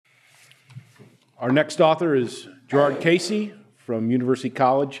Our next author is Gerard Casey from University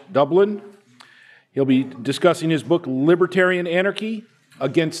College, Dublin. He'll be discussing his book, Libertarian Anarchy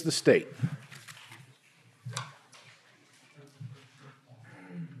Against the State.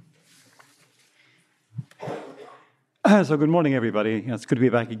 So good morning, everybody. It's good to be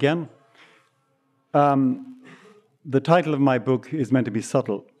back again. The title of my book is meant to be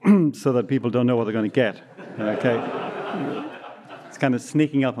subtle, so that people don't know what they're going to get. Okay, it's kind of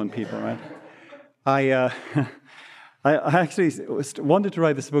sneaking up on people, right? I actually wanted to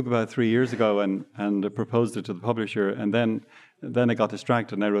write this book about 3 years ago, and proposed it to the publisher, and then I got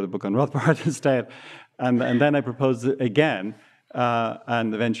distracted and I wrote a book on Rothbard instead, and then I proposed it again.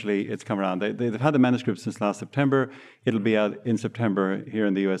 And eventually it's come around. They've had the manuscript since last September. It'll be out in September here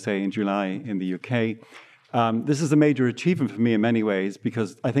in the USA, in July in the UK. This is a major achievement for me in many ways,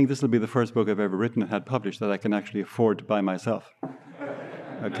 because I think this will be the first book I've ever written and had published that I can actually afford to buy myself.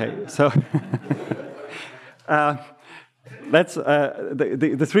 Okay, so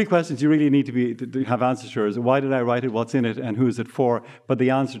the three questions you really need to have answers to is: why did I write it, what's in it, and who is it for? But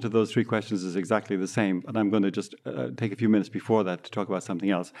the answer to those three questions is exactly the same, and I'm going to just take a few minutes before that to talk about something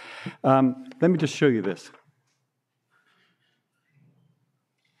else. Let me just show you this.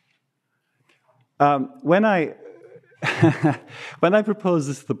 When I proposed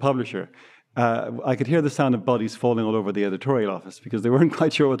this to the publisher, I could hear the sound of bodies falling all over the editorial office because they weren't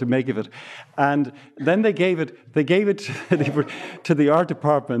quite sure what to make of it. And then they gave it to the art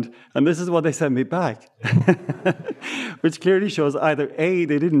department, and this is what they sent me back, which clearly shows either A,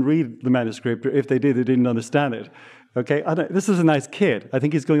 they didn't read the manuscript, or if they did, they didn't understand it. Okay, this is a nice kid. I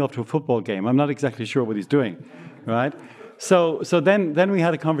think he's going off to a football game. I'm not exactly sure what he's doing, right? So then we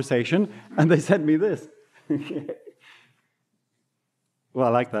had a conversation, and they sent me this. Well, I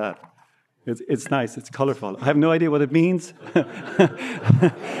like that. It's nice, it's colorful. I have no idea what it means. I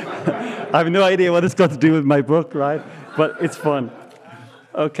have no idea what it's got to do with my book, right? But it's fun.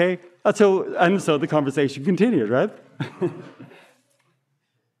 Okay? So the conversation continued, right?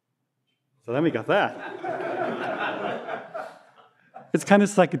 So then we got that. It's kind of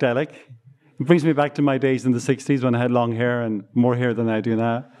psychedelic. It brings me back to my days in the 60s when I had long hair and more hair than I do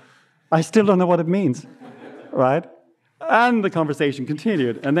now. I still don't know what it means, right? And the conversation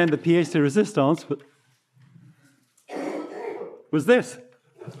continued. And then the pièce de résistance was this.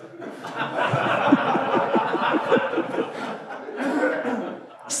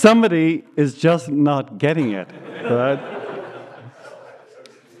 Somebody is just not getting it, right?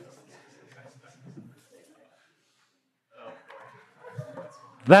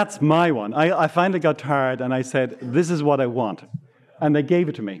 That's my one. I finally got tired and I said, this is what I want. And they gave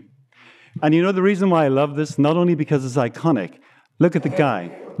it to me. And you know the reason why I love this? Not only because it's iconic. Look at the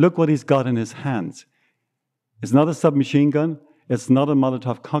guy. Look what he's got in his hands. It's not a submachine gun. It's not a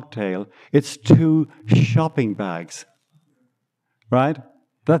Molotov cocktail. It's 2 shopping bags. Right?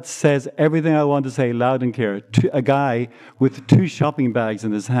 That says everything I want to say loud and clear. A guy with 2 shopping bags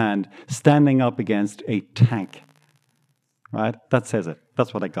in his hand standing up against a tank. Right? That says it.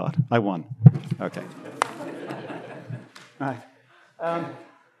 That's what I got. I won. Okay. All right.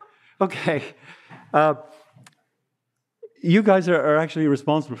 Okay. You guys are actually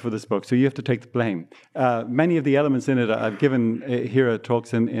responsible for this book, so you have to take the blame. Many of the elements in it I've given here at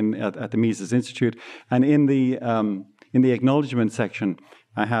talks at the Mises Institute, and in the acknowledgement section,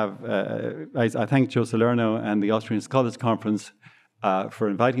 I thank Joe Salerno and the Austrian Scholars Conference for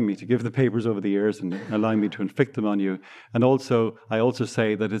inviting me to give the papers over the years and allowing me to inflict them on you. And also, I also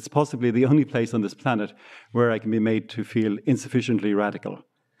say that it's possibly the only place on this planet where I can be made to feel insufficiently radical.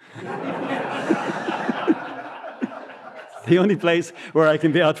 The only place where I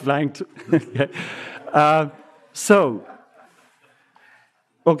can be outflanked.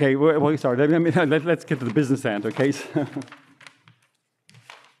 Okay, sorry, let's get to the business end, okay?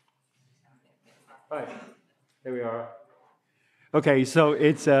 Right, here we are. Okay, so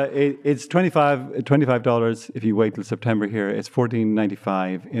it's $25 if you wait till September here. It's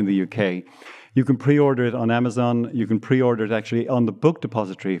 $14.95 in the UK. You can pre-order it on Amazon. You can pre-order it actually on the book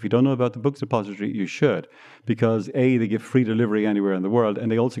depository. If you don't know about the book depository, you should, because A, they give free delivery anywhere in the world, and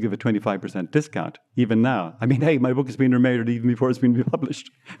they also give a 25% discount, even now. I mean, hey, my book has been remade even before it's been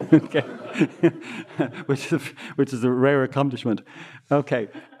published, okay, which is a rare accomplishment. Okay,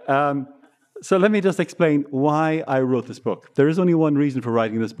 so let me just explain why I wrote this book. There is only one reason for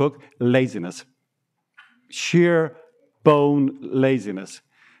writing this book: laziness, sheer bone laziness.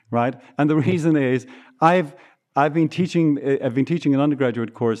 Right, and the reason is I've been teaching an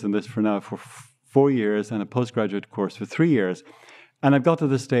undergraduate course in this for 4 years and a postgraduate course for 3 years, and I've got to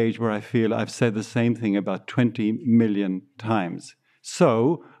the stage where I feel I've said the same thing about 20 million times.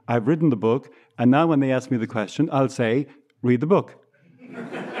 So I've written the book, and now when they ask me the question, I'll say, read the book.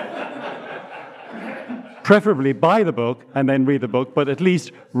 Preferably buy the book and then read the book, but at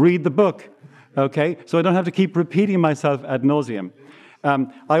least read the book, okay? So I don't have to keep repeating myself ad nauseum.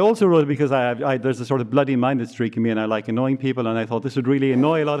 I also wrote it because there's a sort of bloody-minded streak in me, and I like annoying people, and I thought this would really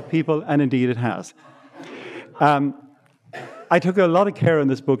annoy a lot of people, and indeed it has. I took a lot of care in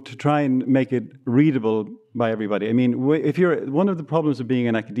this book to try and make it readable by everybody. I mean, one of the problems of being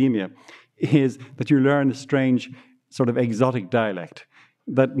in academia is that you learn a strange sort of exotic dialect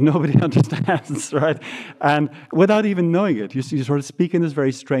that nobody understands, right? And without even knowing it, you sort of speak in this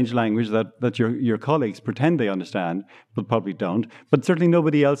very strange language that your colleagues pretend they understand, but probably don't, but certainly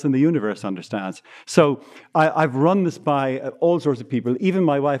nobody else in the universe understands. So I've run this by all sorts of people. Even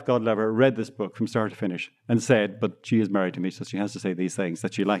my wife, God love her, read this book from start to finish and said, but she is married to me, so she has to say these things,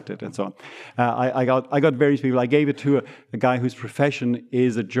 that she liked it and so on. I got various people. I gave it to a guy whose profession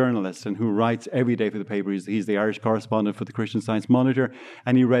is a journalist and who writes every day for the paper. He's the Irish correspondent for the Christian Science Monitor,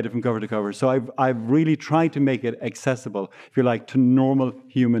 and he read it from cover to cover. So I've really tried to make it accessible, if you like, to normal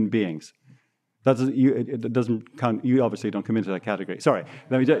human beings. It doesn't count. You obviously don't come into that category. Sorry.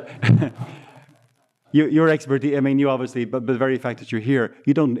 Let me tell you. Your expertise, I mean, you obviously, but the very fact that you're here,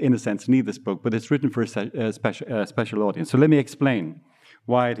 you don't, in a sense, need this book, but it's written for a special audience. So let me explain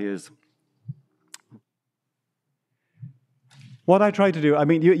why it is. What I try to do, I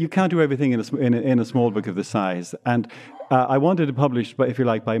mean, you can't do everything in a small book of this size, and I wanted to publish, if you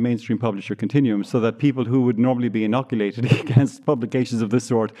like, by a mainstream publisher continuum, so that people who would normally be inoculated against publications of this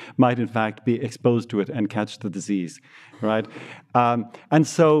sort might, in fact, be exposed to it and catch the disease, right? And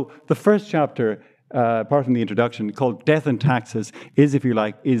so the first chapter, apart from the introduction, called Death and Taxes, is, if you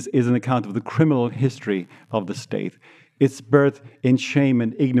like, is an account of the criminal history of the state. Its birth in shame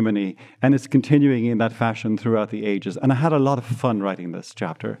and ignominy, and it's continuing in that fashion throughout the ages. And I had a lot of fun writing this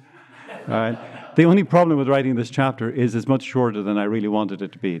chapter. Right? The only problem with writing this chapter is it's much shorter than I really wanted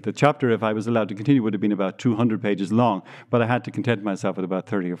it to be. The chapter, if I was allowed to continue, would have been about 200 pages long, but I had to content myself with about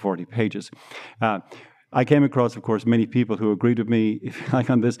 30 or 40 pages. I came across, of course, many people who agreed with me, if you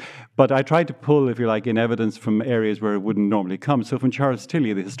like, on this, but I tried to pull, if you like, in evidence from areas where it wouldn't normally come. So from Charles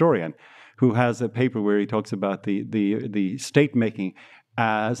Tilly, the historian, who has a paper where he talks about the state-making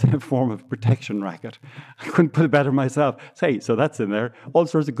as a form of protection racket. I couldn't put it better myself. So that's in there. All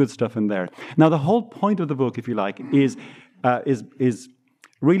sorts of good stuff in there. Now, the whole point of the book, if you like, is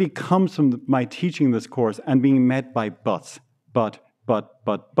really comes from my teaching this course and being met by buts. But.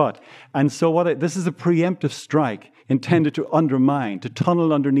 And so this is a preemptive strike intended to undermine, to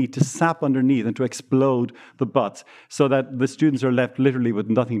tunnel underneath, to sap underneath, and to explode the buts, so that the students are left literally with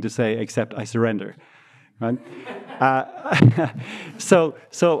nothing to say except "I surrender." Right? So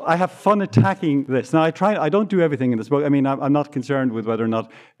I have fun attacking this. Now I don't do everything in this book. I mean, I'm not concerned with whether or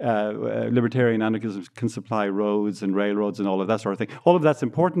not libertarian anarchism can supply roads and railroads and all of that sort of thing. All of that's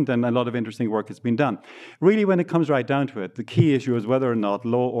important, and a lot of interesting work has been done. Really, when it comes right down to it, the key issue is whether or not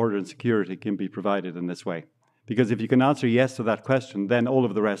law, order, and security can be provided in this way. Because if you can answer yes to that question, then all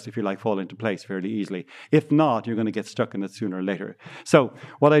of the rest, if you like, fall into place fairly easily. If not, you're going to get stuck in it sooner or later. So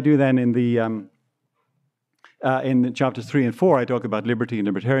what I do then in chapters 3 and 4, I talk about liberty and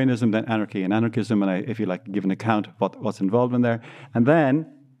libertarianism, then anarchy and anarchism, and I, if you like, give an account of what's involved in there. And then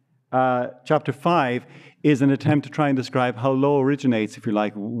chapter 5 is an attempt to try and describe how law originates, if you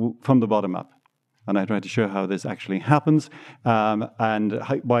like, from the bottom up. And I try to show how this actually happens, and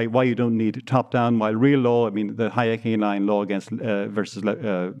why you don't need top-down, while real law, I mean, the Hayekian law against versus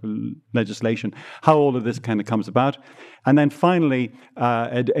legislation, how all of this kind of comes about. And then finally,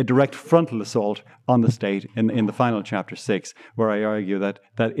 a direct frontal assault on the state in the final chapter 6, where I argue that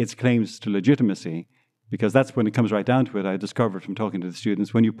its claims to legitimacy, because that's when it comes right down to it, I discovered from talking to the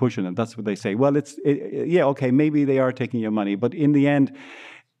students, when you push it, and that's what they say, well, yeah, okay, maybe they are taking your money, but in the end,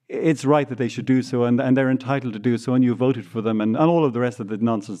 it's right that they should do so, and they're entitled to do so, and you voted for them, and all of the rest of the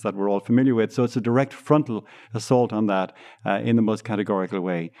nonsense that we're all familiar with. So it's a direct frontal assault on that in the most categorical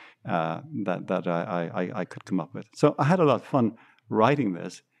way that I could come up with. So I had a lot of fun writing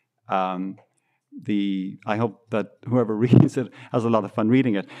this. I hope that whoever reads it has a lot of fun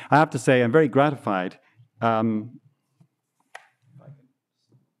reading it. I have to say I'm very gratified.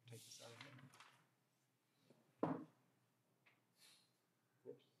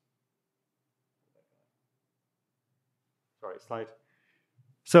 Sorry, slide.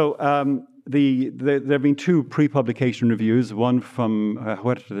 So there have been 2 pre-publication reviews, one from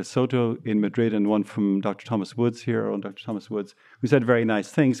Huerta de Soto in Madrid and one from Dr. Thomas Woods here, or Dr. Thomas Woods, who said very nice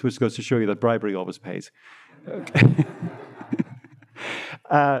things, which goes to show you that bribery always pays. Okay.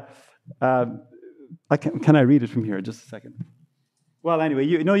 Can I read it from here? Just a second. Well, anyway,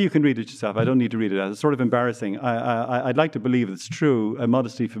 you can read it yourself. I don't need to read it out. It's sort of embarrassing. I'd like to believe it's true.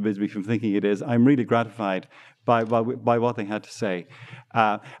 Modesty forbids me from thinking it is. I'm really gratified by what they had to say.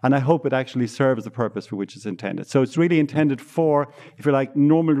 And I hope it actually serves the purpose for which it's intended. So it's really intended for, if you like,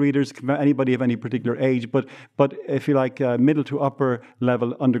 normal readers, anybody of any particular age, but if you like, middle to upper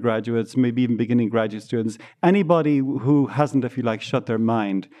level undergraduates, maybe even beginning graduate students, anybody who hasn't, if you like, shut their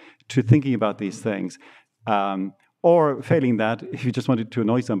mind to thinking about these things. Or failing that, if you just wanted to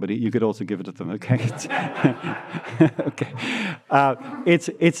annoy somebody, you could also give it to them. Okay, okay.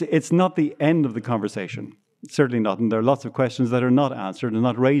 It's not the end of the conversation. Certainly not. And there are lots of questions that are not answered and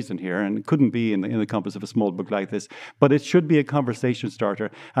not raised in here, and couldn't be in the compass of a small book like this. But it should be a conversation starter.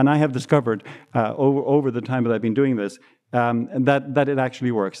 And I have discovered over the time that I've been doing this that it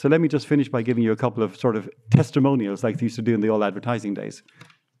actually works. So let me just finish by giving you a couple of sort of testimonials like they used to do in the old advertising days.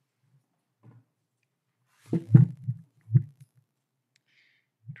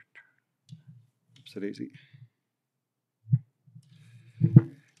 So easy.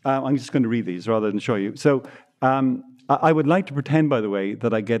 I'm just going to read these rather than show you. So I would like to pretend, by the way,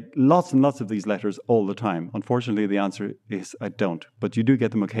 that I get lots and lots of these letters all the time. Unfortunately, the answer is I don't. But you do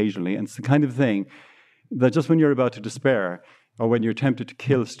get them occasionally. And it's the kind of thing that just when you're about to despair or when you're tempted to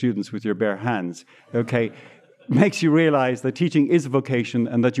kill students with your bare hands, okay, makes you realize that teaching is a vocation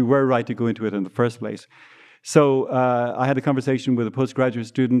and that you were right to go into it in the first place. So I had a conversation with a postgraduate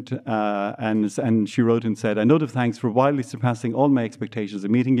student, and she wrote and said, "I note of thanks for wildly surpassing all my expectations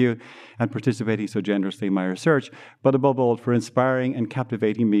of meeting you and participating so generously in my research, but above all, for inspiring and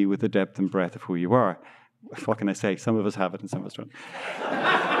captivating me with the depth and breadth of who you are." What can I say? Some of us have it and some of us don't.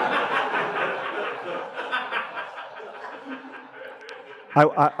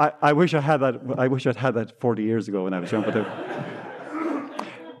 I wish I had that. I wish I'd had that 40 years ago when I was young, but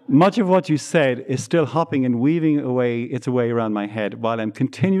much of what you said is still hopping and weaving its way around my head while I'm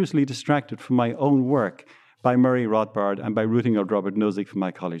continuously distracted from my own work by Murray Rothbard and by rooting out Robert Nozick from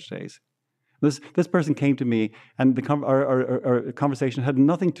my college days. This person came to me, and our conversation had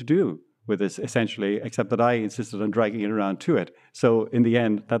nothing to do with this, essentially, except that I insisted on dragging it around to it. So in the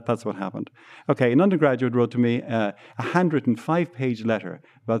end, that's what happened. Okay, an undergraduate wrote to me a handwritten 5-page letter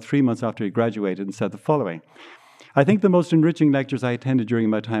about 3 months after he graduated and said the following: "I think the most enriching lectures I attended during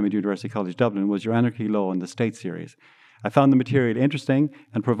my time at University College Dublin was your Anarchy, Law and the State series. I found the material interesting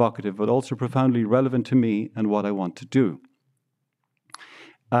and provocative, but also profoundly relevant to me and what I want to do.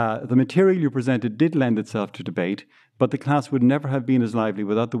 The material you presented did lend itself to debate, but the class would never have been as lively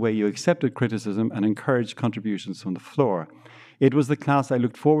without the way you accepted criticism and encouraged contributions from the floor. It was the class I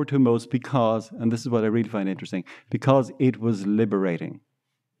looked forward to most because, and this is what I really find interesting, because it was liberating."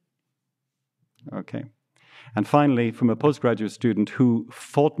 Okay. And finally, from a postgraduate student who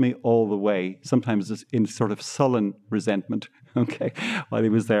fought me all the way, sometimes in sort of sullen resentment, okay, while he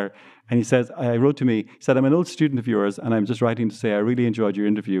was there. And he says, I wrote to me, he said, "I'm an old student of yours, and I'm just writing to say I really enjoyed your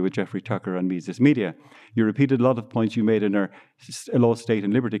interview with Jeffrey Tucker on Mises Media. You repeated a lot of points you made in our Law, State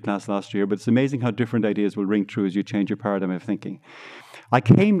and Liberty class last year, but it's amazing how different ideas will ring true as you change your paradigm of thinking. I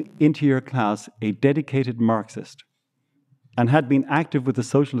came into your class a dedicated Marxist and had been active with the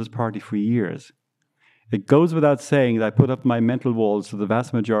Socialist Party for years. It goes without saying that I put up my mental walls to the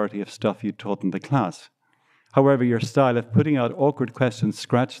vast majority of stuff you taught in the class. However, your style of putting out awkward questions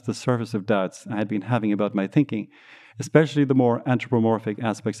scratched the surface of doubts I had been having about my thinking, especially the more anthropomorphic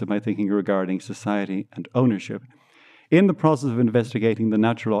aspects of my thinking regarding society and ownership. In the process of investigating the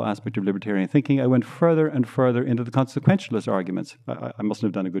natural law aspect of libertarian thinking, I went further and further into the consequentialist arguments." I mustn't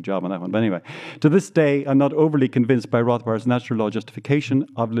have done a good job on that one, but anyway. "To this day, I'm not overly convinced by Rothbard's natural law justification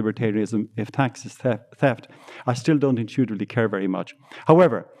of libertarianism if tax is theft. I still don't intuitively care very much.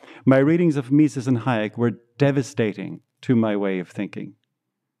 However, my readings of Mises and Hayek were devastating to my way of thinking.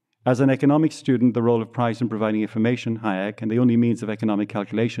 As an economics student, the role of price in providing information, Hayek, and the only means of economic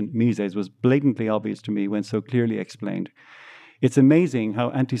calculation, Mises, was blatantly obvious to me when so clearly explained. It's amazing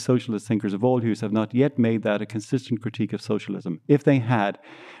how anti-socialist thinkers of all hues have not yet made that a consistent critique of socialism. If they had,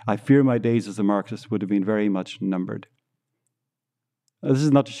 I fear my days as a Marxist would have been very much numbered." This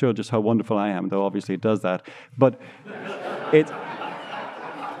is not to show just how wonderful I am, though obviously it does that, but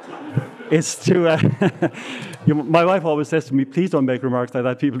it's to... my wife always says to me, "Please don't make remarks like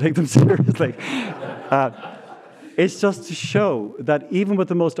that. People take them seriously." It's just to show that even with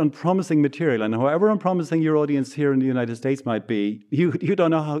the most unpromising material, and however unpromising your audience here in the United States might be, you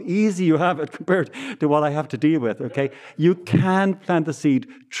don't know how easy you have it compared to what I have to deal with, okay? You can plant the seed.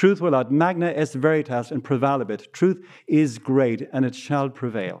 Truth will out magna est veritas and prevalebit. Truth is great, and it shall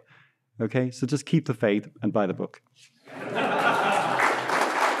prevail, okay? So just keep the faith and buy the book.